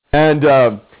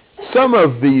And some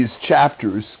of these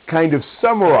chapters kind of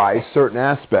summarize certain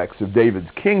aspects of David's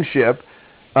kingship.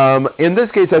 In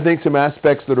this case, I think some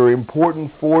aspects that are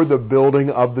important for the building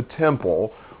of the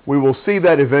temple. We will see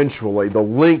that eventually, the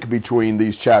link between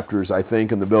these chapters, I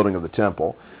think, and the building of the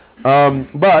temple.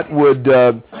 But would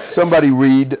somebody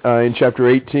read in chapter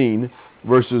 18,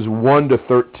 verses 1 to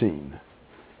 13?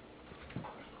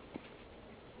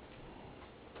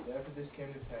 After this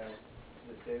came to pass,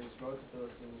 that David smote the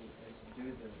Philistines and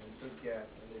subdued them, and took Gath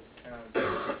and its towns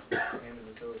into the hand of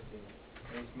the Philistines.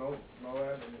 And he smote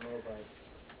Moab and the Moabites.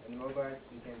 And the Moabites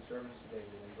became servants to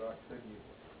David, and brought tribute.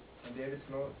 And David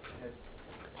smote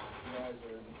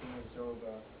Hazar, the king of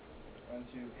Zobah,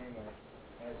 unto Hamath,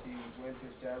 as he went to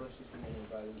establish his dominion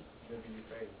by the river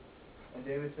Euphrates. And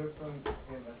David took from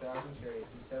him 1,000 chariots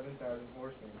and 7,000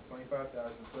 horsemen, 25,000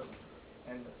 footmen.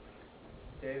 And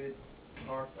David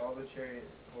marked all the chariot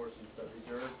horses, but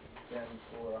reserved them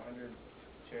for 100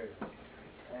 chariots.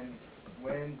 And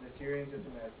when the Syrians of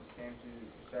Damascus came to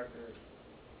succor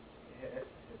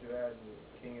Hadadezer,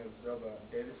 king of Zobah,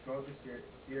 David smote the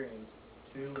Syrians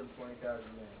 220,000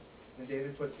 men. Then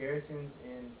David put garrisons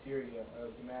in Syria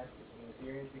of Damascus, and the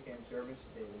Syrians became servants to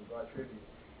David and brought tribute.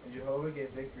 And Jehovah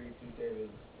gave victory to David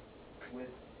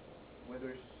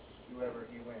whithersoever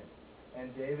he went.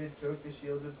 And David took the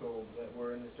shields of gold that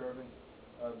were in the servants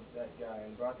of that guy,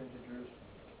 and brought them to Jerusalem.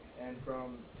 And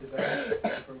from Tebeth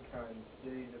and from Kun,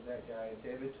 cities of that guy,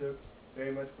 David took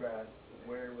very much brass,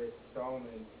 wherewith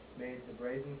Solomon made the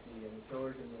brazen sea and the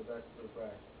pillars and the vessels of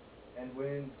brass. And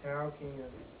when Tau, king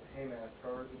of Hamath,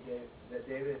 heard that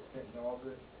David had smitten all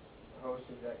the host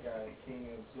of that guy, king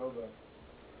of Zobah,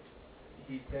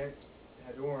 he sent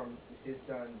Hadoram, his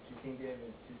son, to King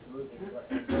David to salute him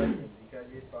and bless him, because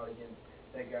he had fought against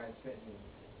that guy and smitten him.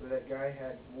 For that guy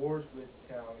had wars with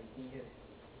Tau, and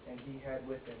he had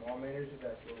with him all manners of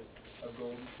vessels of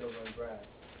gold and silver and brass.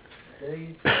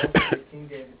 These also did King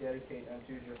David dedicate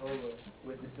unto Jehovah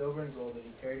with the silver and gold that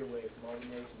he carried away from all the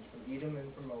nations, from Edom and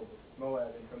from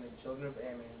Moab, and from the children of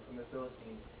Ammon, and from the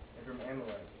Philistines, and from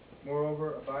Amalek.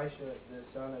 Moreover, Abishai, the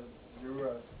son of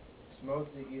Zeruiah, smote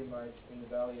the Edomites in the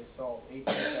valley of Salt,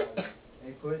 18,000. And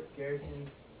he put garrisons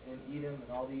in Edom, and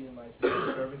all the Edomites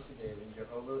became servants to David, and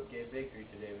Jehovah gave victory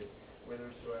to David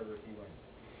whithersoever he went.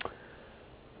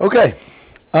 Okay.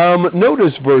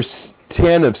 Notice verse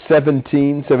 10 of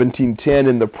 17:10.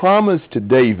 In the promise to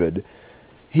David,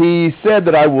 he said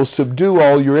that I will subdue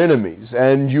all your enemies.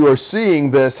 And you are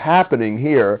seeing this happening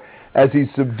here as he's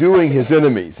subduing his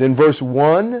enemies. In verse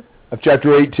 1 of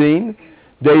chapter 18,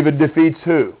 David defeats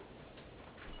who?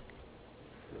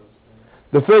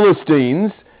 The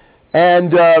Philistines.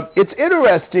 And it's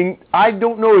interesting, I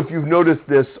don't know if you've noticed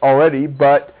this already,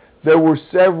 but there were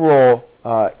several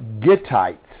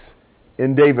Gittites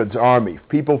in David's army,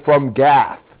 people from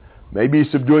Gath. Maybe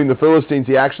subduing the Philistines,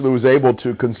 he actually was able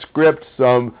to conscript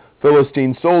some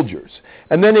Philistine soldiers.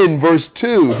 And then in verse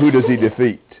 2, who does he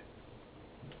defeat?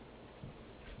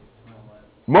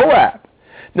 Moab.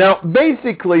 Now,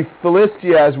 basically,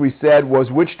 Philistia, as we said,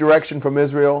 was which direction from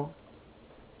Israel?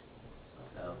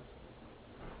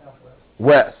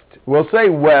 West. We'll say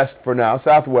west for now,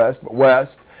 southwest, but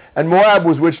west. And Moab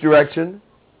was which direction?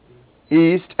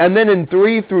 East. And then in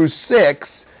 3 through 6,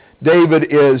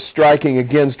 David is striking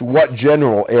against what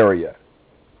general area?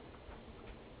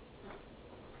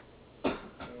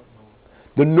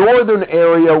 The northern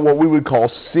area, what we would call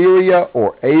Syria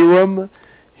or Aram.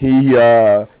 He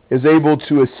is able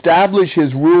to establish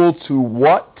his rule to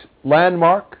what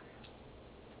landmark?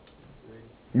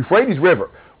 Euphrates River,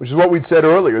 which is what we'd said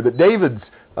earlier, that David's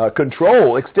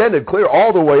control extended clear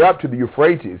all the way up to the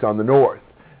Euphrates on the north.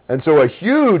 And so a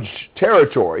huge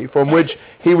territory from which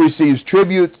he receives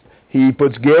tributes. He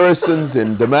puts garrisons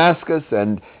in Damascus,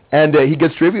 and he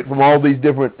gets tribute from all these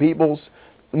different peoples.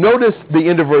 Notice the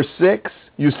end of verse 6.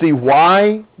 You see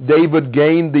why David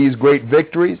gained these great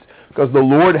victories, because the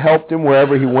Lord helped him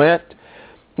wherever he went.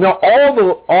 Now,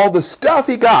 all the stuff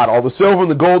he got, all the silver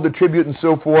and the gold, the tribute and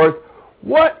so forth,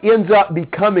 what ends up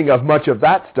becoming of much of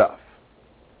that stuff?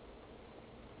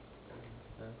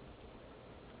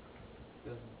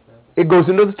 It goes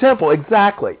into the temple,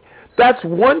 exactly. That's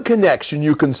one connection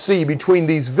you can see between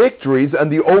these victories and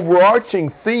the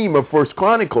overarching theme of 1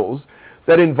 Chronicles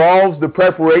that involves the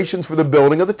preparations for the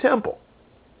building of the temple.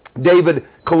 David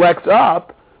collects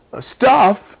up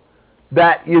stuff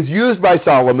that is used by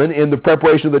Solomon in the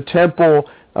preparation of the temple,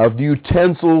 of the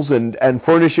utensils and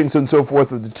furnishings and so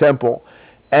forth of the temple.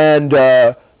 And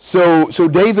so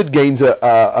David gains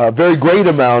a very great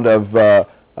amount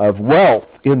of wealth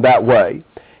in that way.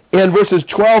 In verses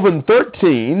 12 and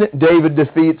 13, David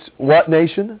defeats what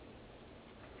nation?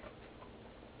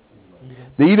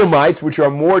 The Edomites, which are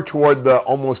more toward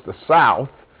almost the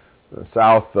southeast.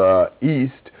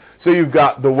 So you've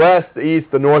got the west, the east,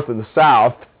 the north, and the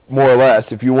south, more or less,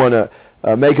 if you want to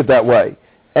make it that way.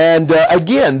 And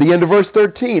again, the end of verse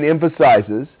 13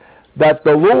 emphasizes that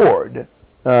the Lord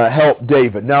helped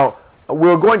David. Now,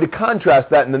 we're going to contrast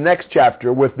that in the next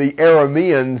chapter with the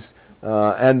Arameans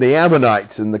and the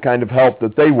Ammonites and the kind of help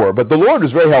that they were. But the Lord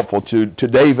was very helpful to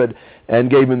David and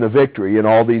gave him the victory in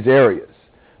all these areas.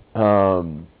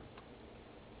 Comments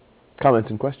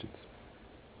and questions?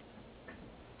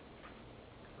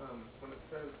 When it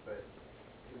says that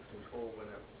his control went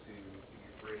up to the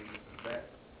Euphrates, is that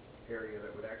area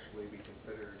that would actually be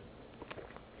considered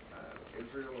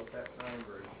Israel at that time,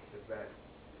 or is that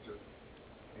just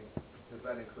does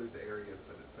that include the areas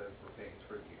that it says were paying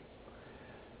tribute?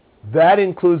 That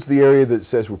includes the area that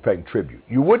says we're paying tribute.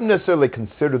 You wouldn't necessarily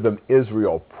consider them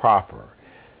Israel proper.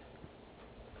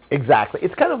 Exactly.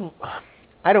 It's kind of,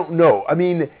 I don't know. I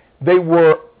mean, they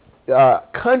were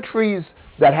countries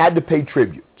that had to pay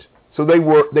tribute. So they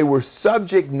were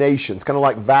subject nations, kind of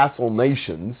like vassal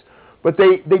nations, but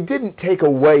they didn't take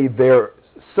away their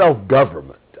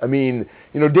self-government. I mean,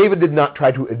 David did not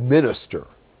try to administer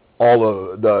all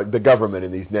of the government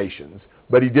in these nations,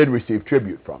 but he did receive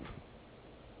tribute from them.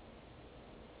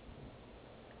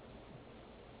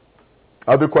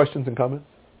 Other questions and comments?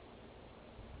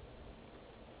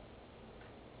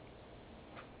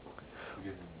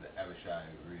 Because the Abishai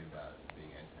we read about being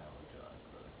exiled with Joab's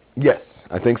brother. Yes,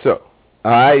 I think so.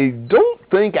 I don't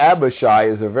think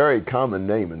Abishai is a very common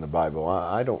name in the Bible.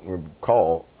 I don't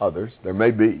recall others. There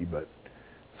may be, but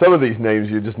some of these names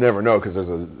you just never know because there's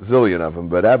a zillion of them.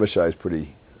 But Abishai is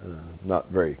pretty,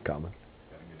 not very common.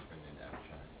 Got a good friend named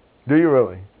Abishai. Do you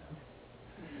really?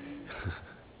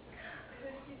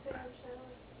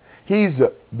 He's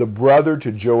the brother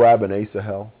to Joab and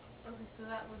Asahel. Okay, so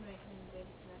that would make him David's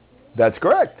nephew? That's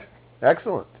correct.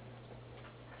 Excellent.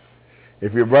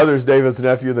 If your brother's David's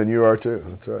nephew, then you are too.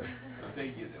 That's right. I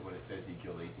think when it says he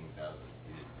killed 18,000,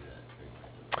 he didn't do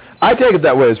that. I take it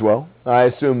that way as well. I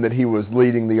assume that he was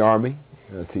leading the army,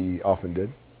 as he often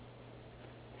did.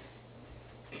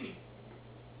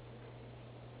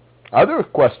 Other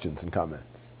questions and comments?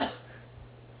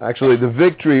 Actually, the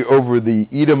victory over the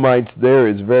Edomites there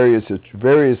is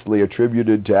variously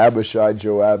attributed to Abishai,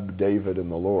 Joab, David,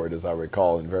 and the Lord, as I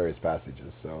recall in various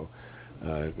passages. So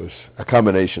it was a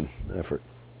combination effort.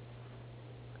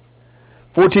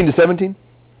 14 to 17.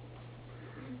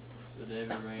 So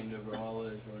David reigned over all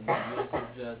Israel, and did minister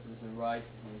justice and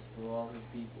righteousness for all his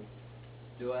people.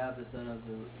 Joab, the son of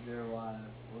Zeruiah,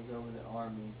 was over the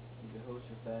army.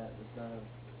 Jehoshaphat, the son of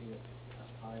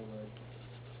Ahilud,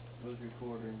 was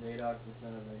recorder, and Zadok, the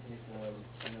son of Ahithophel,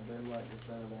 and Abimelech, the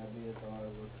son of Abiathar,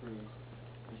 were priests.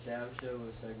 And Shamsha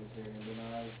was secretary, and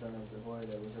Benaiah, the son of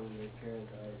Jehoiada, was over the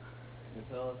Kerethites. And the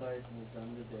Pelethites and the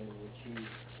sons of David were chiefs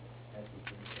at the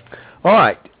king's. All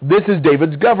right. This is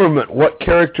David's government. What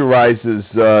characterizes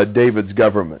David's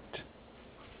government?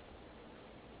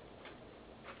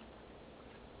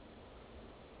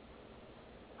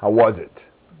 How was it?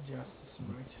 Justice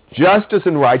and righteousness. Justice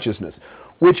and righteousness,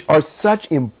 which are such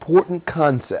important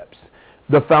concepts.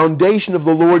 The foundation of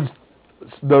the Lord's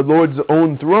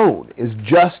own throne is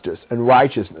justice and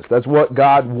righteousness. That's what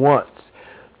God wants.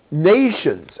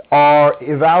 Nations are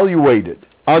evaluated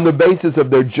on the basis of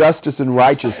their justice and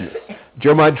righteousness.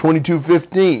 Jeremiah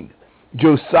 22:15.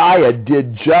 Josiah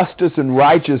did justice and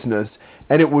righteousness,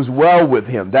 and it was well with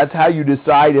him. That's how you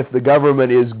decide if the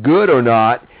government is good or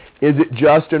not. Is it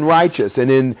just and righteous? And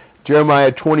in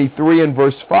Jeremiah 23 and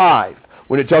verse 5,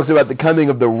 when it talks about the coming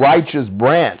of the righteous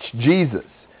branch, Jesus,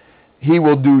 he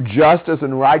will do justice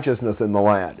and righteousness in the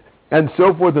land, and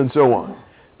so forth and so on.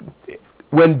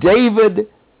 When David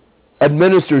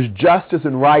administers justice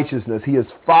and righteousness, he is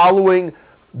following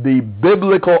the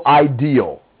biblical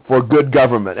ideal for good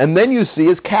government. And then you see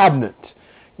his cabinet.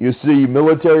 You see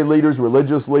military leaders,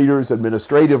 religious leaders,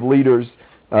 administrative leaders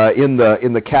in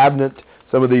the cabinet.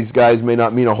 Some of these guys may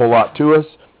not mean a whole lot to us.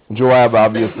 Joab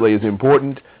obviously is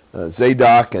important.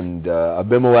 Zadok and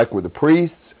Abimelech were the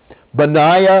priests.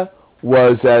 Benaiah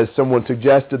was, as someone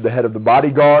suggested, the head of the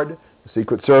bodyguard, the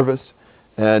Secret Service.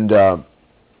 And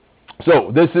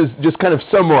so this is just kind of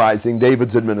summarizing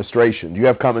David's administration. Do you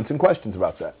have comments and questions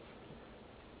about that?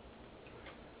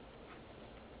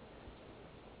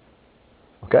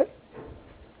 Okay.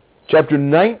 Chapter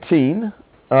 19,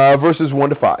 verses 1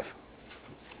 to 5.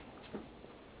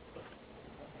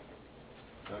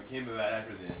 So it came about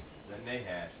after this that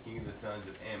Nahash, king of the sons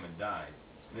of Ammon, died,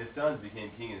 and his sons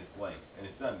became king in his place, and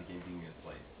his son became king in his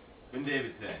place. Then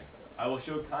David said, I will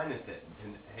show kindness to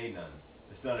Hanun,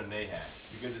 the son of Nahash,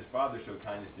 because his father showed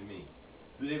kindness to me.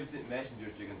 So David sent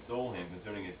messengers to console him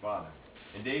concerning his father.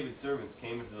 And David's servants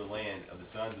came into the land of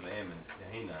the sons of Ammon to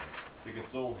Hanun to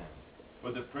console him.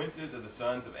 But the princes of the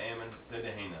sons of Ammon said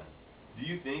to Hanun, Do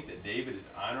you think that David is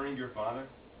honoring your father,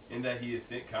 in that he has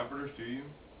sent comforters to you?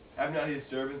 Have not his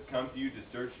servants come to you to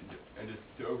search and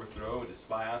to overthrow and to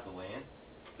spy out the land?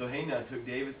 So Hanun took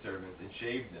David's servants and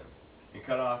shaved them, and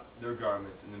cut off their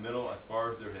garments in the middle as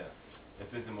far as their hips, and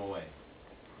sent them away.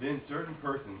 Then certain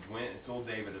persons went and told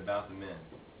David about the men,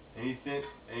 and he sent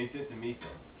to meet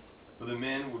them. For the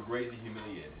men were greatly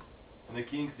humiliated. And the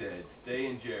king said, Stay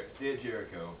at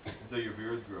Jericho until your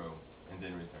beards grow, and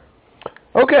then return.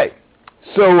 Okay,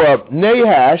 so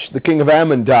Nahash, the king of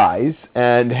Ammon, dies,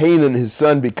 and Hanun, his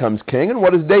son, becomes king. And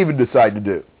what does David decide to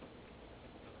do?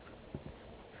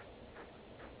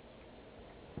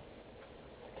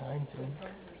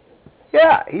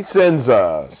 Yeah, he sends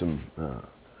some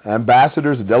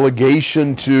ambassadors, a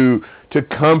delegation to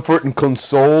comfort and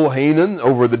console Hanun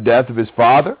over the death of his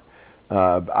father.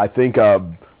 I think a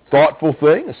thoughtful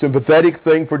thing, a sympathetic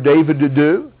thing for David to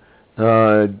do.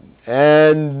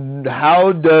 And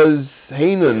how does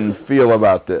Hanun feel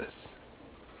about this?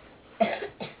 Well,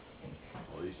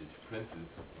 these princes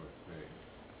were very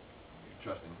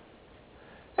trusting.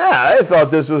 Yeah, I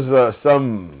thought this was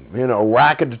some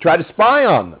racket to try to spy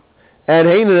on them. And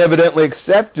Hanun evidently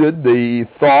accepted the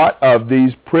thought of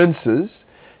these princes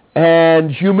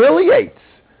and humiliates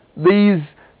the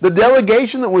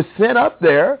delegation that was sent up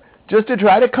there just to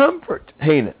try to comfort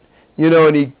Hanun.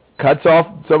 And he cuts off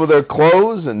some of their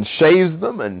clothes and shaves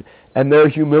them, and they're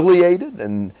humiliated.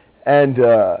 And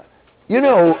this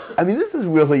is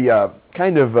really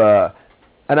kind of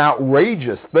an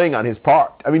outrageous thing on his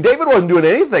part. I mean, David wasn't doing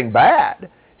anything bad.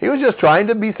 He was just trying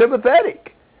to be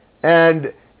sympathetic.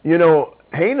 And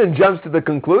Hanun jumps to the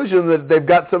conclusion that they've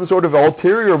got some sort of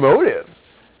ulterior motive,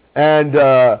 and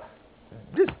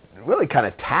just really kind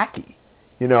of tacky,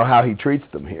 how he treats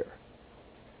them here.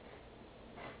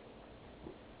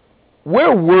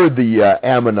 Where were the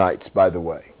Ammonites, by the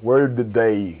way? Where did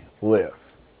they live?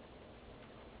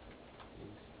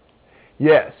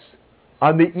 Yes,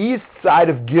 on the east side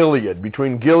of Gilead,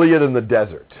 between Gilead and the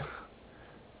desert.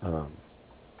 All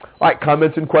right,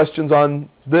 comments and questions on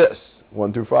this,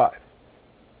 1 through 5.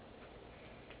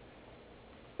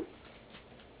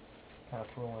 Kind of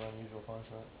cruel and unusual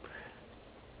punishment.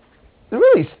 It's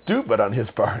really stupid on his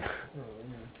part.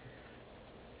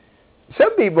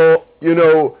 Some people,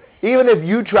 even if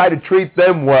you try to treat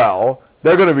them well,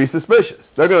 they're going to be suspicious.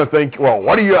 They're going to think, well,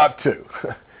 what are you up to?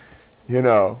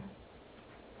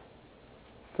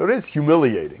 So it is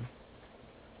humiliating.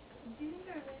 Do you think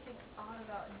there was anything odd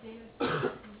about David's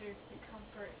messengers to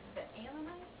comfort the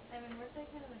Ammonites? I mean, weren't they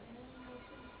kind of an enemy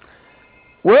nation?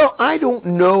 Well, I don't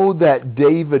know that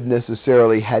David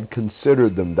necessarily had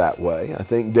considered them that way. I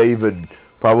think David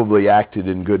probably acted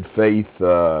in good faith,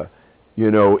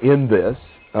 in this.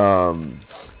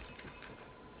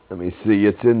 Let me see.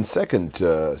 It's in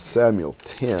 2 Samuel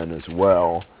 10 as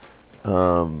well.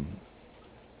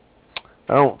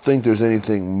 I don't think there's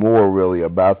anything more really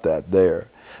about that there.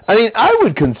 I mean, I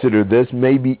would consider this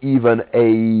maybe even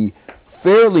a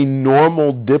fairly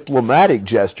normal diplomatic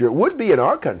gesture. It would be in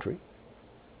our country.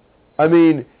 I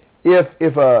mean, if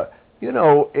the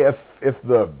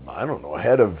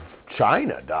head of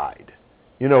China died,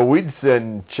 we'd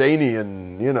send Cheney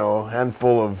and a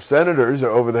handful of senators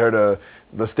over there to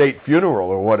the state funeral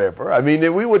or whatever. I mean,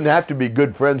 we wouldn't have to be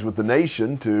good friends with the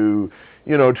nation to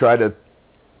try to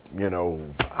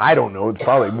I don't know. It's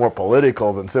probably more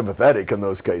political than sympathetic in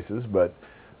those cases, but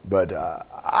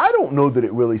I don't know that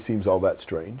it really seems all that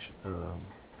strange. I don't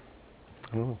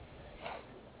know.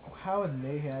 How had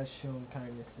Nahash shown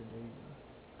kindness to David?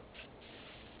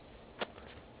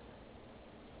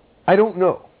 I don't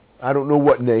know. I don't know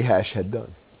what Nahash had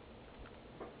done.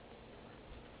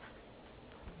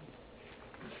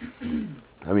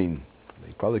 I mean,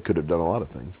 they probably could have done a lot of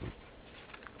things.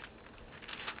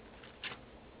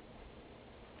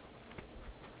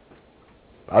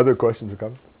 Other questions or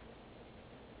comments?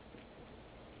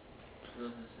 So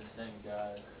this is the same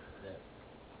guy that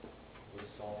was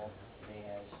Saul,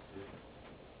 Nahash,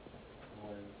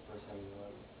 when first Samuel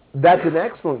 11. That's an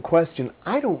excellent question.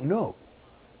 I don't know.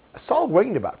 Saul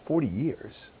reigned about 40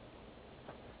 years.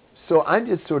 So I'm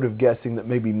just sort of guessing that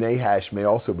maybe Nahash may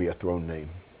also be a thrown name.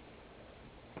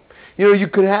 You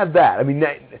could have that. I mean,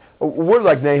 a word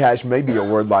like Nahash may be a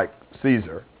word like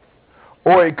Caesar.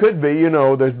 Or it could be,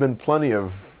 there's been plenty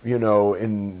of,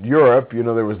 in Europe,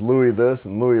 there was Louis this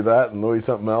and Louis that and Louis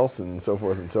something else and so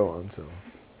forth and so on. So.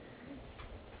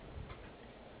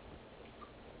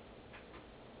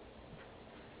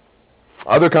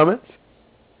 Other comments?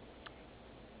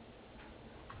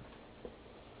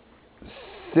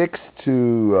 6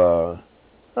 to,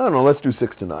 I don't know, let's do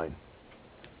 6 to 9.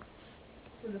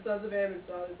 When the sons of Ammon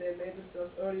saw that they had made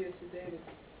themselves odious to David,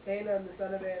 Hanun the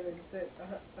son of Ammon sent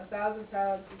 1,000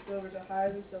 talents of silver to hire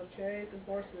themselves chariots and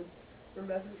horsemen from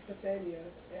Mesopotamia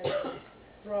and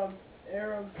from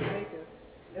Aram Maacah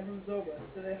and from Zobah.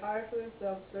 So they hired for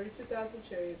themselves 32,000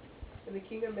 chariots, and the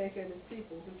king of Maacah and his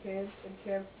people, who came and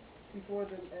camped before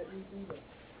them at Rezeph.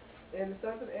 And the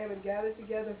sons of Ammon gathered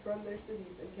together from their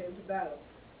cities and came to battle.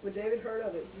 When David heard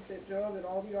of it, he sent Joab and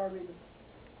all the armies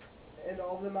and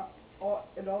all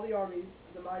the armies,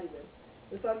 the mighty men.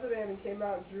 The sons of Ammon came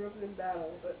out and drew up in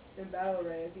battle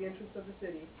array at the entrance of the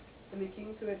city, and the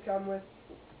kings who had come were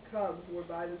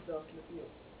by themselves in the field.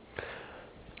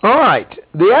 All right.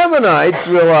 The Ammonites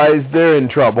realize they're in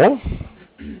trouble.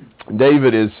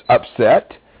 David is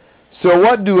upset. So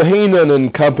what do Hanun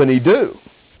and company do?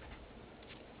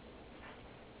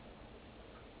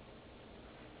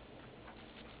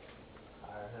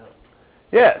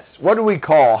 Yes. What do we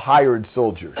call hired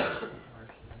soldiers?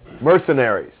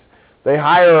 Mercenaries. They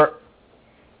hire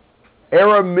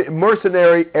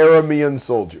mercenary Aramean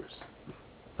soldiers.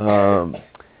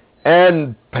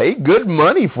 And pay good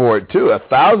money for it, too.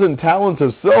 1,000 talents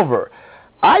of silver.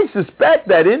 I suspect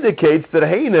that indicates that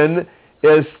Hanun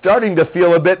is starting to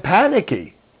feel a bit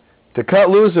panicky. To cut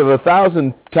loose of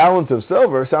 1,000 talents of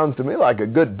silver sounds to me like a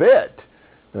good bit,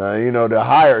 to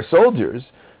hire soldiers.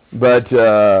 But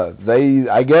they,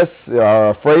 I guess,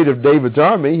 are afraid of David's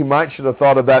army. He should have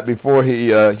thought of that before he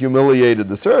humiliated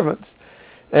the servants.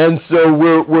 And so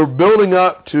we're building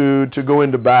up to go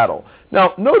into battle.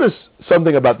 Now, notice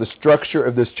something about the structure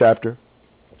of this chapter.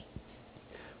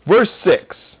 Verse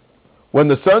 6, when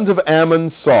the sons of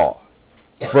Ammon saw.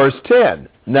 Verse 10,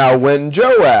 now when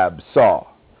Joab saw.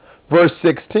 Verse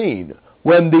 16,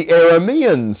 when the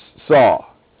Arameans saw.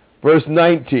 Verse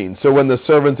 19, so when the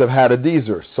servants of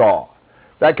Hadadezer saw.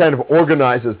 That kind of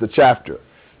organizes the chapter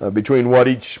between what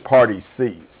each party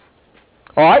sees.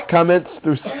 All right, comments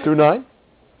through 9?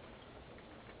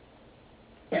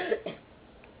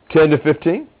 10 to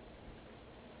 15?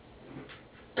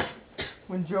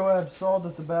 When Joab saw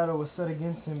that the battle was set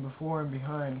against him before and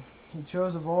behind, he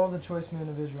chose of all the choice men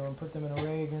of Israel and put them in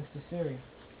array against Assyria.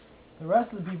 The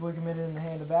rest of the people he committed in the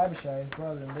hand of Abishai his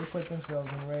brother, and they put themselves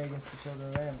in array against the children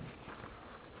of Ammon.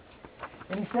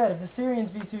 And he said, if the Syrians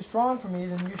be too strong for me,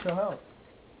 then you shall help.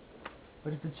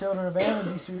 But if the children of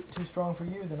Ammon be too strong for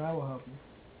you, then I will help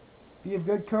you. Be of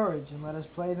good courage, and let us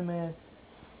play the man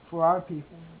for our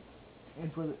people,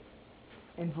 and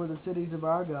for the cities of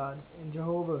our God, and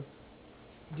Jehovah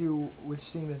do which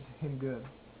seemeth him good.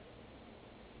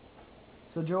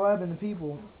 So Joab and the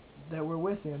people that were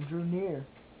with him drew near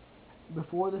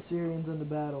before the Syrians in the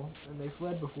battle, and they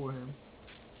fled before him.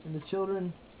 And the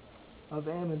children of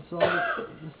Ammon saw that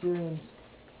the Syrians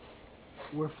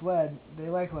were fled. They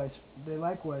likewise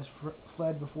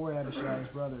fled before Abishai his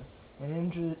brother, and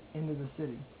entered into the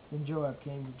city. Then Joab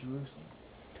came to Jerusalem.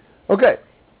 Okay.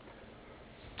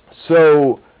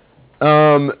 So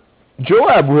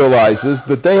Joab realizes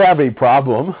that they have a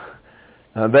problem.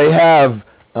 They have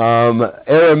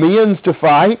Arameans to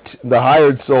fight, the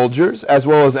hired soldiers, as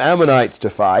well as Ammonites to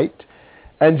fight.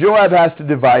 And Joab has to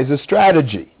devise a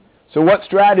strategy. So what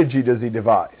strategy does he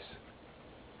devise?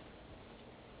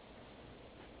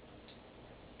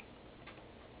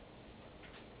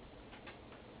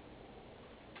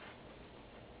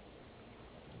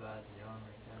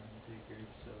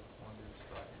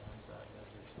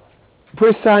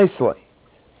 Precisely.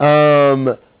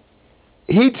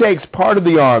 He takes part of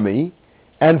the army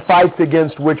and fights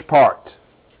against which part?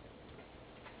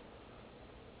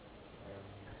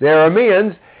 The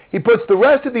Arameans. He puts the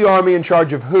rest of the army in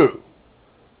charge of who?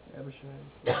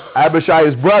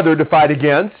 Abishai's brother to fight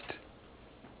against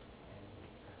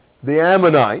the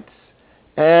Ammonites.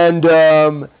 And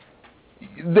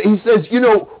he says,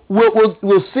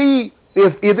 we'll see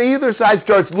if either side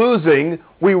starts losing,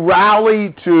 we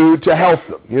rally to help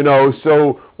them.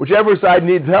 So whichever side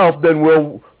needs help, then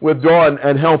we'll withdraw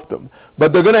and help them.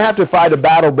 But they're going to have to fight a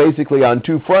battle basically on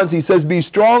two fronts. He says, be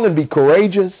strong and be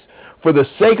courageous for the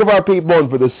sake of our people and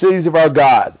for the cities of our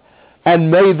God. And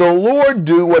may the Lord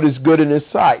do what is good in his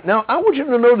sight. Now, I want you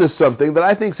to notice something that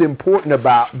I think is important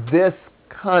about this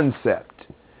concept.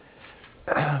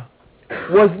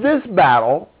 Was this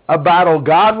battle a battle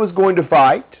God was going to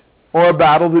fight, or a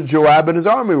battle that Joab and his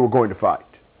army were going to fight?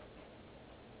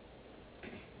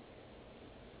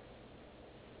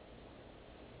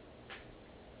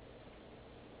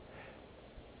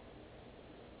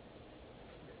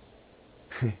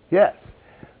 Yes,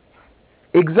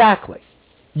 exactly.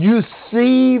 you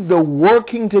see the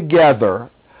working together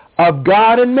of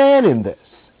God and man in this.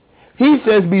 He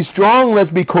says, be strong,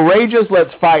 let's be courageous,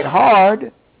 let's fight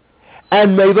hard,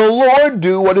 and may the Lord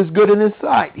do what is good in his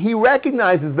sight. He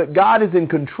recognizes that God is in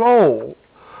control,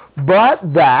 but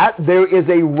that there is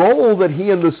a role that he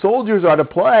and the soldiers are to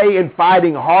play in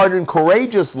fighting hard and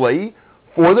courageously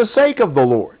for the sake of the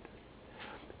Lord.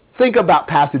 Think about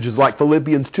passages like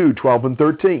Philippians 2:12 and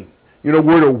 13. You know,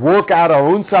 we're to work out our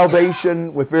own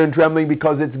salvation with fear and trembling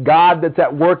because it's God that's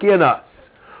at work in us.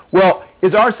 Well,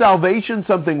 is our salvation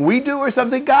something we do or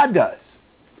something God does?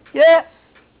 Yes.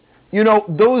 You know,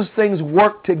 those things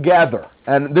work together.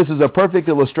 And this is a perfect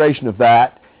illustration of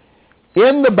that.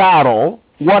 In the battle,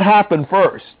 what happened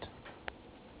first?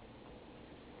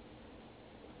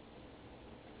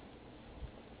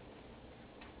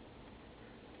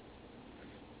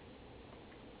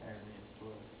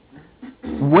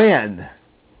 When?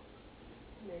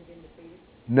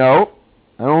 No,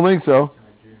 I don't think so.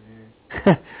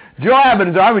 Joab and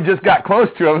his army just got close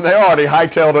to him. They already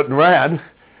hightailed it and ran.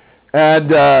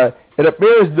 And it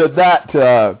appears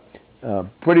that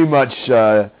pretty much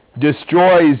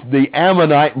destroys the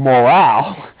Ammonite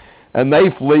morale, and they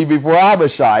flee before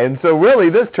Abishai. And so really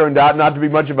this turned out not to be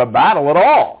much of a battle at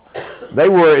all. They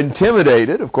were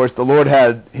intimidated. Of course, the Lord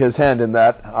had his hand in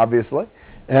that, obviously.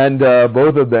 And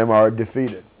both of them are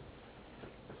defeated.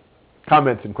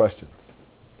 Comments and questions?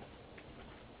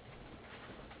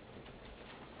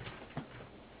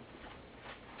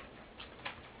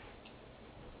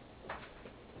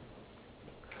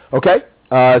 Okay,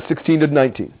 16 to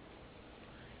 19.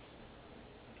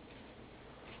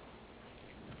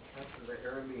 After the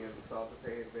Arameans saw that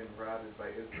they had been routed by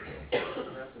Israel,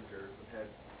 the messengers had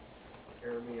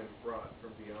Arameans brought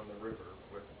from beyond the river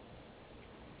with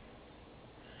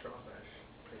Shaphash,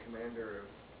 the commander of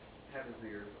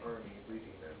Hadazir's army,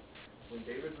 leading them. When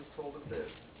David was told of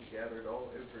this, he gathered all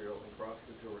Israel and crossed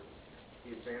the Jordan.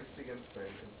 He advanced against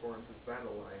them and formed his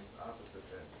battle lines opposite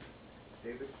them.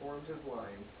 David formed his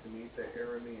lines to meet the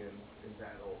Arameans in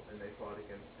battle, and they fought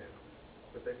against him.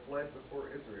 But they fled before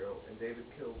Israel, and David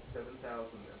killed 7,000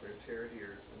 of their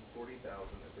charioteers and 40,000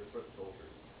 of their foot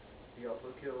soldiers. He also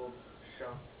killed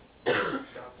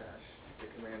Shaphash, the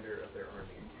commander of their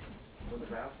army. When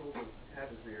the vassals of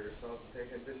Hadazir saw that they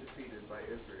had been defeated by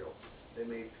Israel, they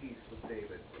made peace with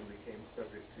David and became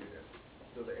subject to him.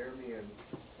 So the Arameans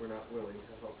were not willing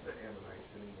to help the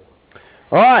Ammonites anymore.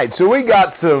 All right, so we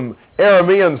got some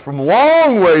Arameans from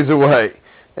long ways away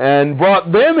and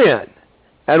brought them in.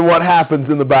 And what happens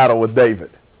in the battle with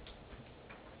David?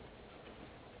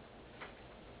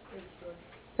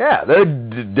 Yeah, they're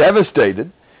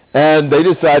devastated, and they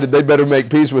decided they better make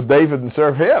peace with David and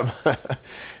serve him.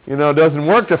 You know, it doesn't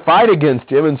work to fight against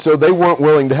him, and so they weren't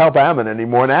willing to help Ammon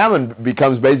anymore, and Ammon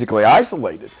becomes basically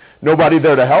isolated. Nobody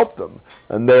there to help them,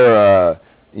 and they're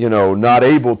not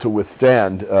able to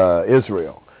withstand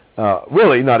Israel.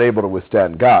 Really not able to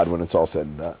withstand God when it's all said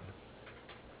and done.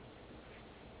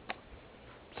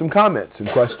 Some comments and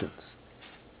questions.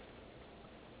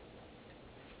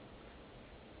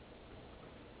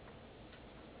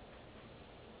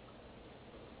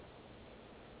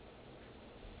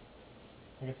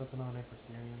 I guess that's another name for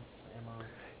Syrians.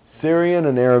 Syrian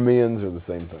and Arameans are the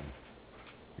same thing.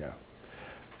 Yeah.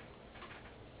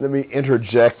 Let me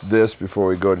interject this before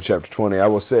we go to chapter 20. I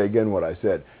will say again what I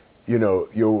said. You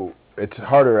know, it's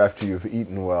harder after you've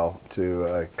eaten well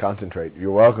to concentrate.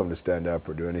 You're welcome to stand up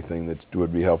or do anything that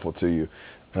would be helpful to you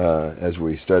as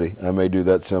we study. I may do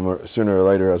that sooner or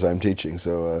later as I'm teaching.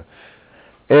 So,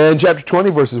 and chapter 20,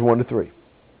 verses 1 to 3.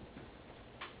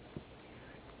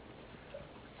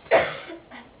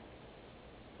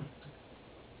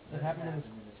 It happened in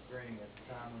the spring at the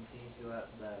time when King Joab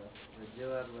battled. For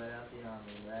Joab led out the army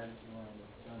and ravaged the land of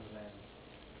the sons of Ammon.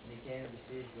 And he came to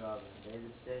besiege Rabbah, and David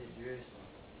stayed at Jerusalem.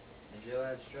 And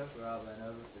Joab struck Rabbah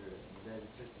and overthrew it. And David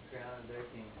took the crown of their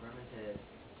king from his head,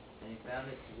 and he found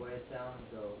it to weigh 1,000 of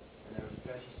gold, and there was a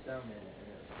precious stone in it, and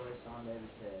it was placed on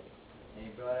David's head. And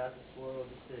he brought out the spoil of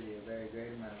the city, a very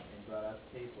great amount, and he brought out the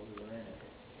people who were in it,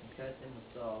 and cut them with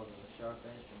saws and with sharp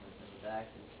instruments and with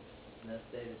axes. And thus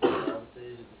David took all the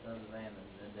cities of the sons of Ammon,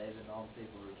 and then David and all the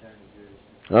people returned to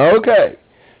Jerusalem. Okay.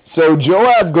 So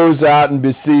Joab goes out and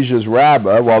besieges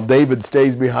Rabbah while David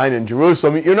stays behind in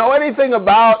Jerusalem. You know anything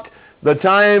about the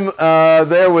time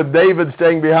there with David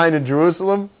staying behind in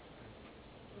Jerusalem?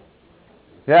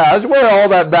 Yeah, that's where all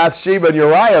that Bathsheba and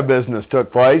Uriah business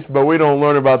took place, but we don't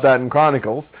learn about that in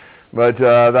Chronicles. But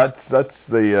that's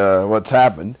the what's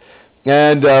happened.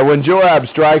 And when Joab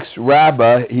strikes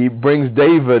Rabbah, he brings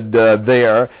David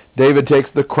there. David takes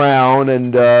the crown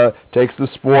and takes the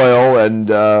spoil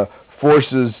and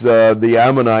forces the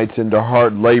Ammonites into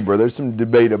hard labor. There's some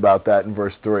debate about that in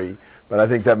verse 3, but I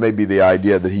think that may be the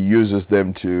idea, that he uses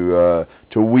them to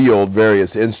wield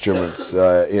various instruments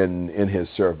in his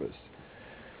service.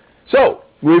 So,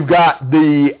 we've got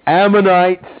the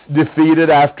Ammonites defeated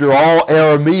after all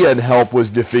Aramean help was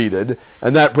defeated,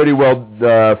 and that pretty well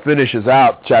finishes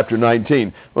out chapter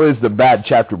 19. Well, this is the bad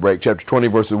chapter break. Chapter 20,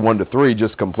 verses 1 to 3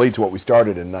 just completes what we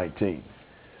started in 19.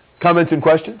 Comments and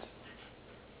questions?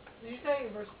 Did you say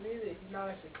in verse 3 that he's not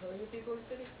actually killing the people of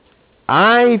the city?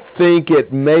 I think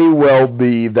it may well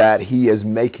be that he is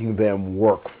making them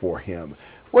work for him.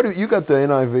 You got the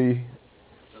NIV,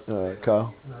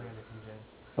 Kyle?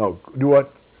 Oh, do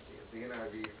what? The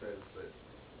NIV says that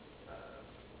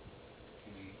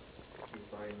he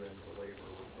signed them to labor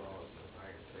with saws and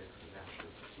iron stakes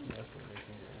and ashes.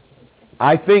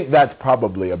 I think that's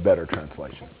probably a better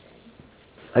translation.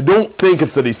 I don't think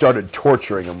it's that he started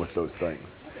torturing them with those things.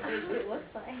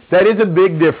 That is a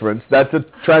big difference. That's a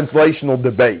translational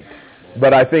debate.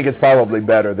 But I think it's probably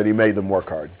better that he made them work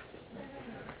hard.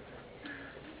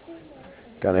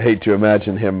 Kind of hate to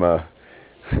imagine him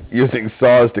using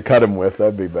saws to cut them with.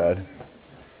 That'd be bad.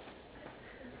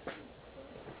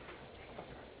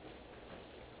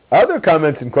 Other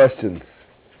comments and questions?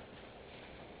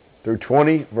 Through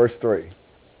 20, verse 3.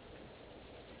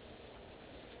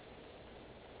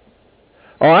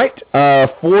 All right,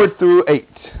 4 through 8.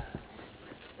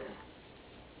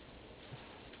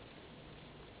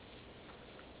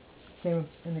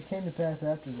 And it came to pass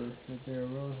after this that there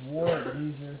arose war at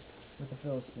Gezer with the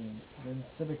Philistines. Then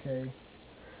Sibbecai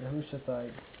the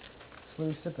Hushathite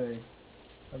slew Sippei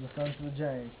of the sons of the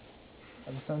giant.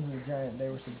 Of the sons of the giant they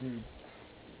were subdued.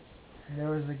 And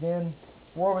there was again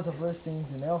war with the Philistines,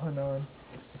 and Elhanan,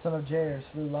 the son of Jair,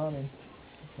 slew Lami,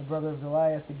 the brother of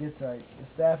Goliath the Gittite, the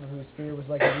staff of whose spear was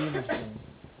like a weaver's beam.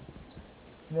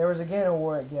 And there was again a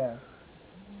war at Gath,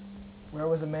 where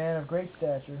was a man of great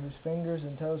stature, whose fingers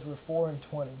and toes were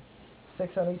 24,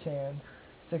 6 on each hand,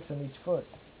 6 on each foot.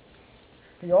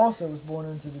 He also was born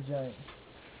unto the giant.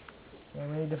 And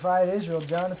when he defied Israel,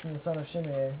 Jonathan the son of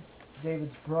Shimei,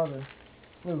 David's brother,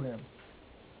 slew him.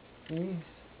 These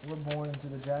were born unto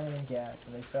the giant in Gath,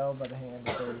 and they fell by the hand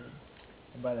of David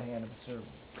and by the hand of the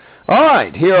servant. All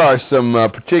right, here are some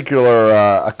particular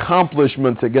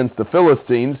accomplishments against the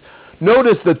Philistines.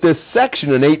 Notice that this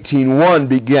section in 18:1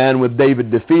 began with David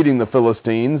defeating the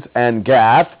Philistines and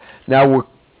Gath. Now we're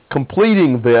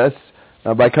completing this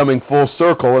by coming full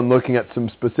circle and looking at some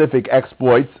specific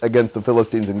exploits against the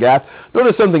Philistines and Gath.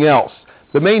 Notice something else.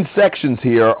 The main sections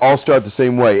here all start the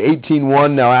same way.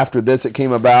 18:1, now after this it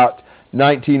came about.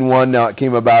 19:1, now it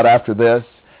came about after this.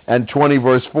 And 20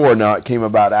 verse 4, now it came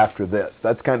about after this.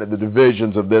 That's kind of the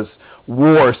divisions of this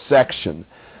war section.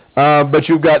 But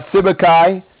you've got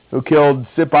Sibbecai, who killed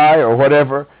Sippai or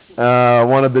whatever,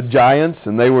 one of the giants,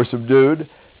 and they were subdued.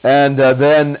 And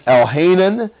then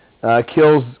Elhanan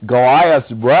kills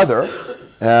Goliath's brother,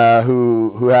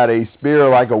 who had a spear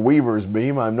like a weaver's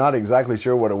beam. I'm not exactly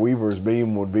sure what a weaver's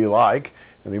beam would be like.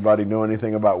 Anybody know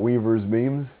anything about weaver's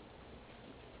beams?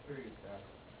 Pretty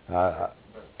good.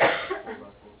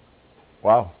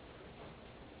 Wow.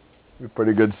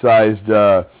 Pretty good-sized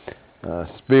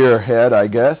spearhead, I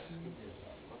guess.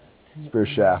 Spear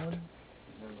shaft.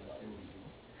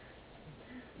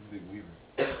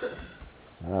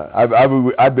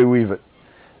 I believe it.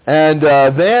 And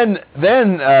then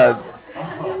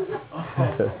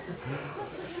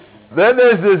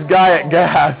there's this guy at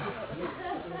Gath.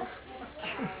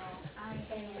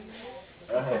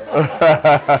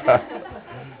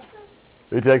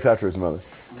 He takes after his mother.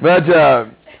 But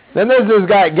then there's this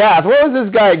guy at Gath. What was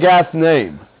this guy at Gath's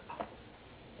name?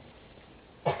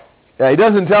 Yeah, he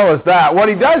doesn't tell us that. What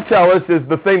he does tell us is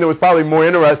the thing that was probably more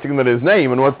interesting than his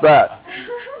name, and what's that?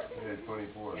 He had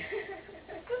 24.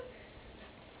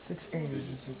 6 fingers.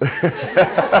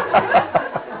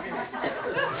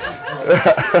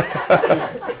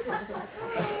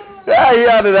 Yeah, he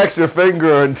had an extra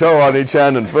finger and toe on each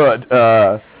hand and foot.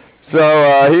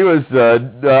 So he was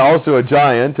also a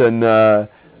giant, and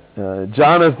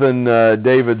Jonathan,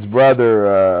 David's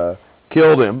brother,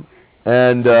 killed him.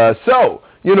 And so,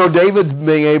 David's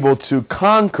being able to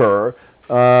conquer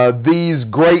these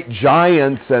great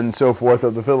giants and so forth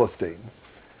of the Philistines.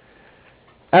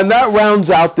 And that rounds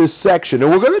out this section.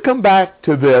 And we're going to come back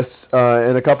to this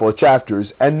in a couple of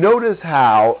chapters and notice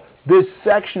how this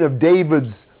section of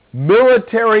David's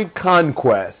military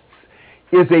conquests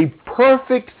is a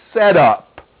perfect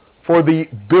setup for the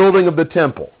building of the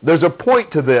temple. There's a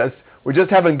point to this. We just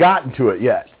haven't gotten to it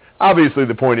yet. Obviously,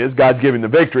 the point is God's giving the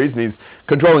victories, and he's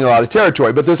controlling a lot of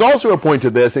territory. But there's also a point to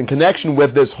this in connection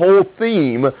with this whole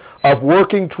theme of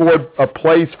working toward a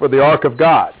place for the ark of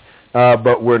God.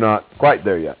 But we're not quite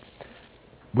there yet.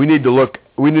 We need to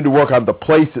work on the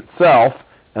place itself,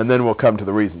 and then we'll come to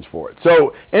the reasons for it.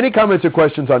 So, any comments or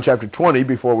questions on chapter 20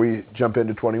 before we jump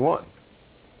into 21?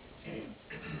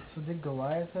 So did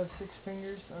Goliath have 6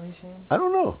 fingers on his hand? I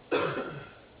don't know. But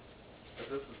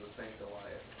this is the same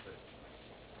Goliath that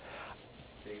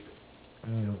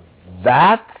David.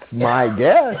 That's my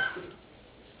guess.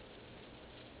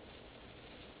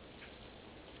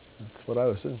 That's what I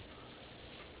would assume.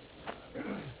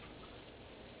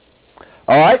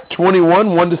 All right, 21,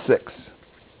 1-6.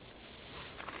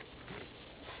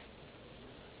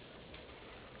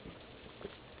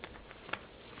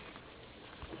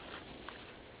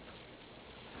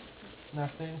 Now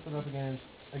Satan stood up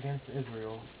against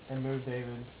Israel and moved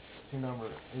David to number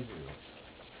Israel.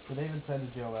 So David said to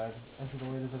Joab and to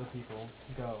the leaders of the people,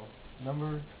 Go,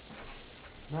 number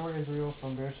Israel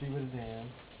from Beersheba to Dan,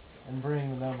 and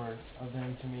bring the number of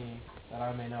them to me, that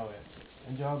I may know it.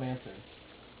 And Joab answered,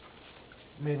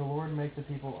 May the Lord make the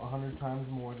people 100 times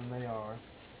more than they are,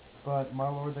 but my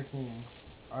lord the king,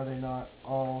 are they not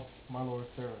all my lord's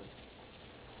servants?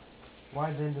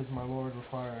 Why then does my lord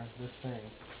require this thing?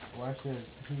 Why should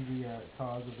he be a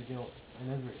cause of the guilt in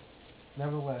Israel?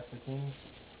 Nevertheless, the king's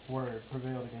word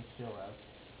prevailed against Joab.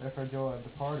 Therefore Joab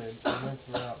departed and went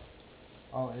throughout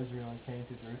all Israel and came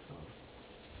to Jerusalem.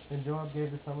 Then Joab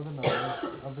gave the sum of the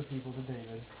number of the people to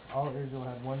David. All Israel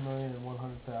had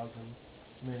 1,100,000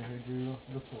 men who drew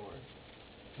the sword,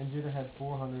 and Judah had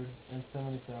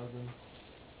 470,000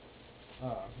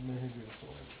 men who drew the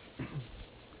sword.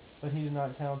 But he did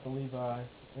not count the Levi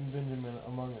and Benjamin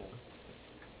among them,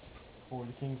 for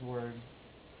the king's word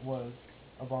was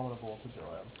abominable to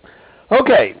Joab.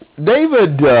 Okay,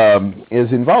 David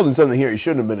is involved in something here he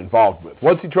shouldn't have been involved with.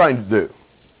 What's he trying to do?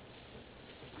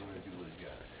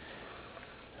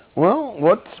 Well,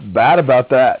 what's bad about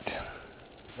that?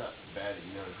 It's not bad that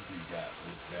you know who you got,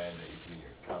 but it's bad that you put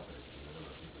your confidence in the number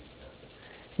of people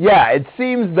you got. Yeah, it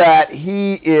seems that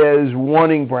he is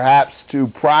wanting perhaps to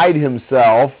pride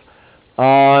himself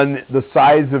on the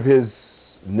size of his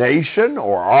nation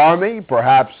or army,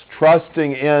 perhaps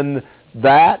trusting in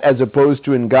that as opposed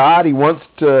to in God. He wants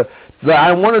to,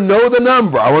 I want to know the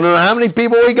number. I want to know how many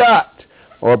people we got,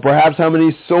 or perhaps how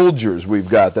many soldiers we've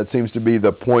got. That seems to be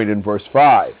the point in verse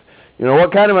 5. You know,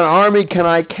 what kind of an army can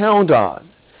I count on?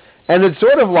 And it's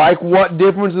sort of like, what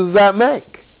difference does that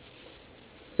make?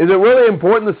 Is it really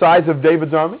important, the size of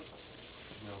David's army?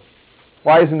 No.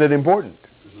 Why isn't it important?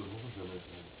 Because those wolves are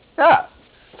there. Yeah.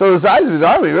 So the size of his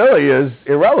army really is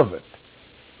irrelevant.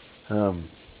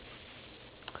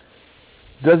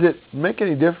 Does it make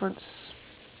any difference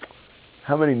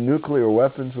how many nuclear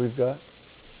weapons we've got?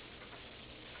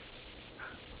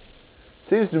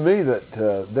 Seems to me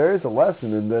that there is a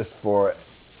lesson in this for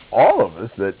all of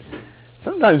us, that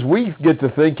sometimes we get to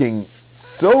thinking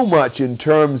so much in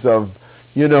terms of,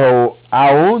 you know,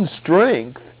 our own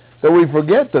strength that we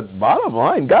forget that, bottom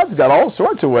line, God's got all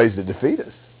sorts of ways to defeat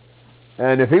us.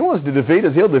 And if he wants to defeat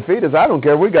us, he'll defeat us. I don't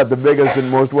care if we got the biggest and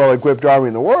most well-equipped army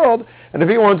in the world. And if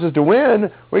he wants us to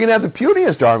win, we can have the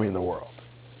putiest army in the world.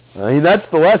 I mean, that's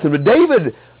the lesson. But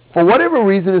David, for whatever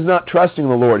reason, is not trusting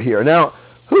the Lord here. Now,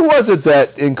 who was it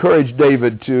that encouraged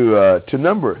David to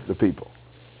number the people?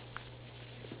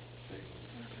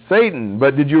 Satan.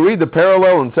 But did you read the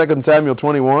parallel in 2 Samuel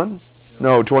 21?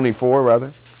 No, 24,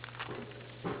 rather.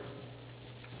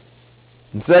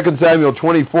 In 2 Samuel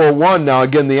 24:1, now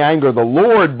again the anger of the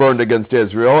Lord burned against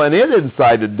Israel, and it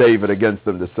incited David against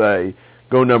them to say,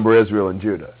 go number Israel and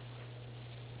Judah.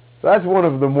 So that's one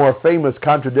of the more famous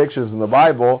contradictions in the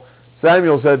Bible.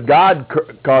 Samuel said God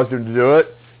caused him to do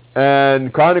it,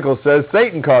 and Chronicles says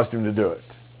Satan caused him to do it.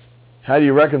 How do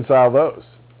you reconcile those?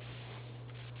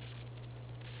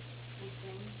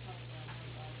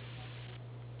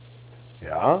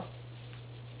 Yeah?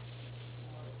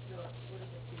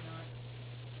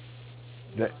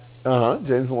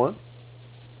 James 1.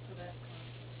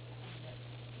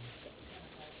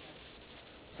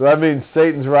 So that means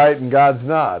Satan's right and God's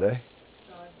not, eh?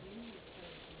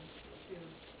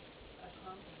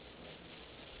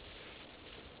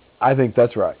 I think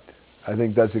that's right. I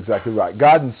think that's exactly right.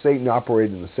 God and Satan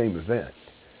operate in the same event.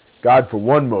 God for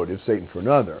one motive, Satan for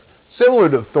another. Similar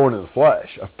to the thorn in the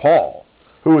flesh of Paul,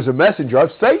 who was a messenger of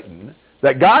Satan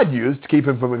that God used to keep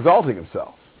him from exalting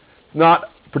himself. It's not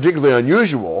particularly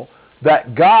unusual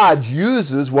that God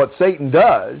uses what Satan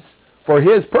does for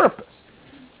his purpose.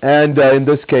 And in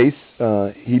this case,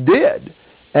 he did.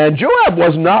 And Joab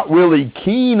was not really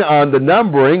keen on the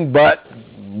numbering, but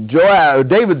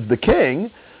David's the king,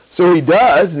 so he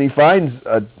does, and he finds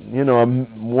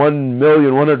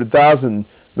 1,100,000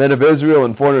 men of Israel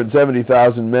and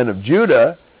 470,000 men of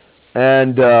Judah,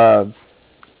 and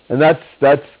that's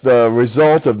the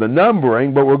result of the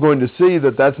numbering. But we're going to see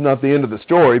that that's not the end of the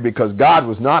story, because God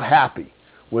was not happy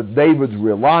with David's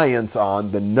reliance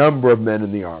on the number of men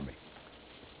in the army.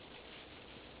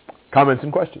 Comments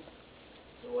and questions?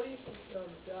 So what do you think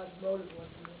God's motive was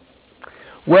in this?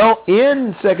 Well,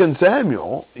 in 2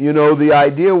 Samuel, the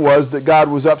idea was that God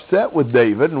was upset with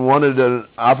David and wanted an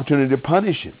opportunity to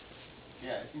punish him.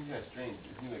 Yeah, it seems kind of strange. It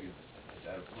seems like it's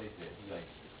out of place there. It seems like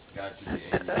God should be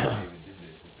angry that David did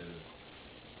this instead of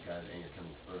God's anger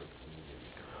coming first.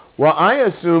 Well, I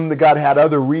assume that God had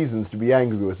other reasons to be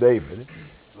angry with David.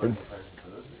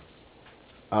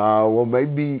 Well,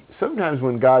 maybe sometimes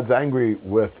when God's angry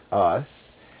with us,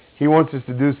 He wants us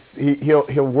to do.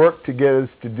 He'll work to get us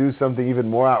to do something even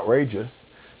more outrageous,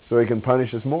 so He can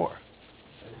punish us more.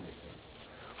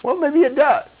 Well, maybe it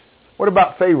does. What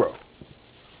about Pharaoh?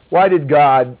 Why did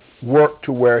God work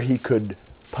to where He could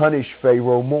punish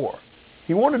Pharaoh more?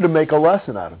 He wanted to make a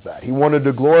lesson out of that. He wanted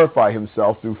to glorify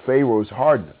Himself through Pharaoh's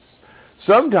hardness.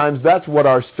 Sometimes that's what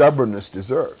our stubbornness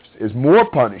deserves, is more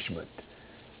punishment.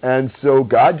 And so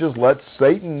God just lets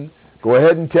Satan go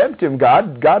ahead and tempt him.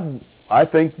 God, I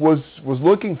think, was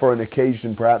looking for an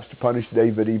occasion perhaps to punish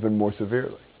David even more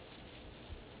severely.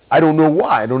 I don't know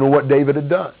why. I don't know what David had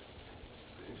done.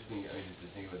 It's interesting, just to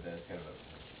think about that, it's kind of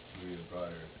maybe a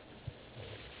broader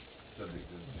subject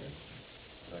of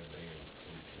like the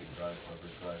God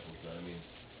versus Chronicles. But I mean,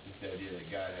 just the idea that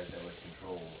God has that much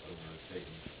control over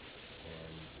Satan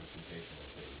and the temptation of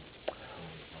Satan.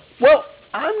 Well,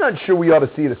 I'm not sure we ought to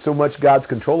see it as so much God's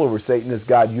control over Satan as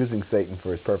God using Satan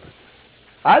for His purposes.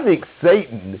 I think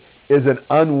Satan is an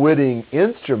unwitting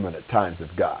instrument at times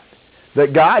of God.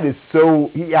 That God is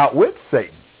He outwits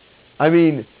Satan. I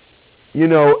mean,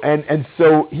 and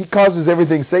so He causes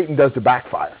everything Satan does to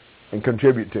backfire and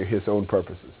contribute to His own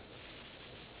purposes.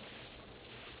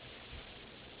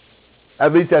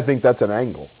 At least I think that's an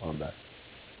angle on that.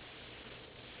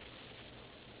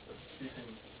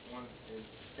 One is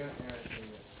kind of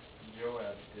interesting that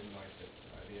Joab didn't like this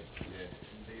idea. Yeah.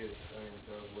 Because,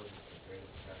 Joab wasn't the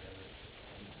greatest guy ever.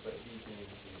 But he came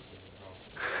to see it also.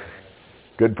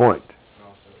 Good point. And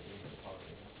also, he was a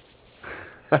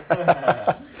politician.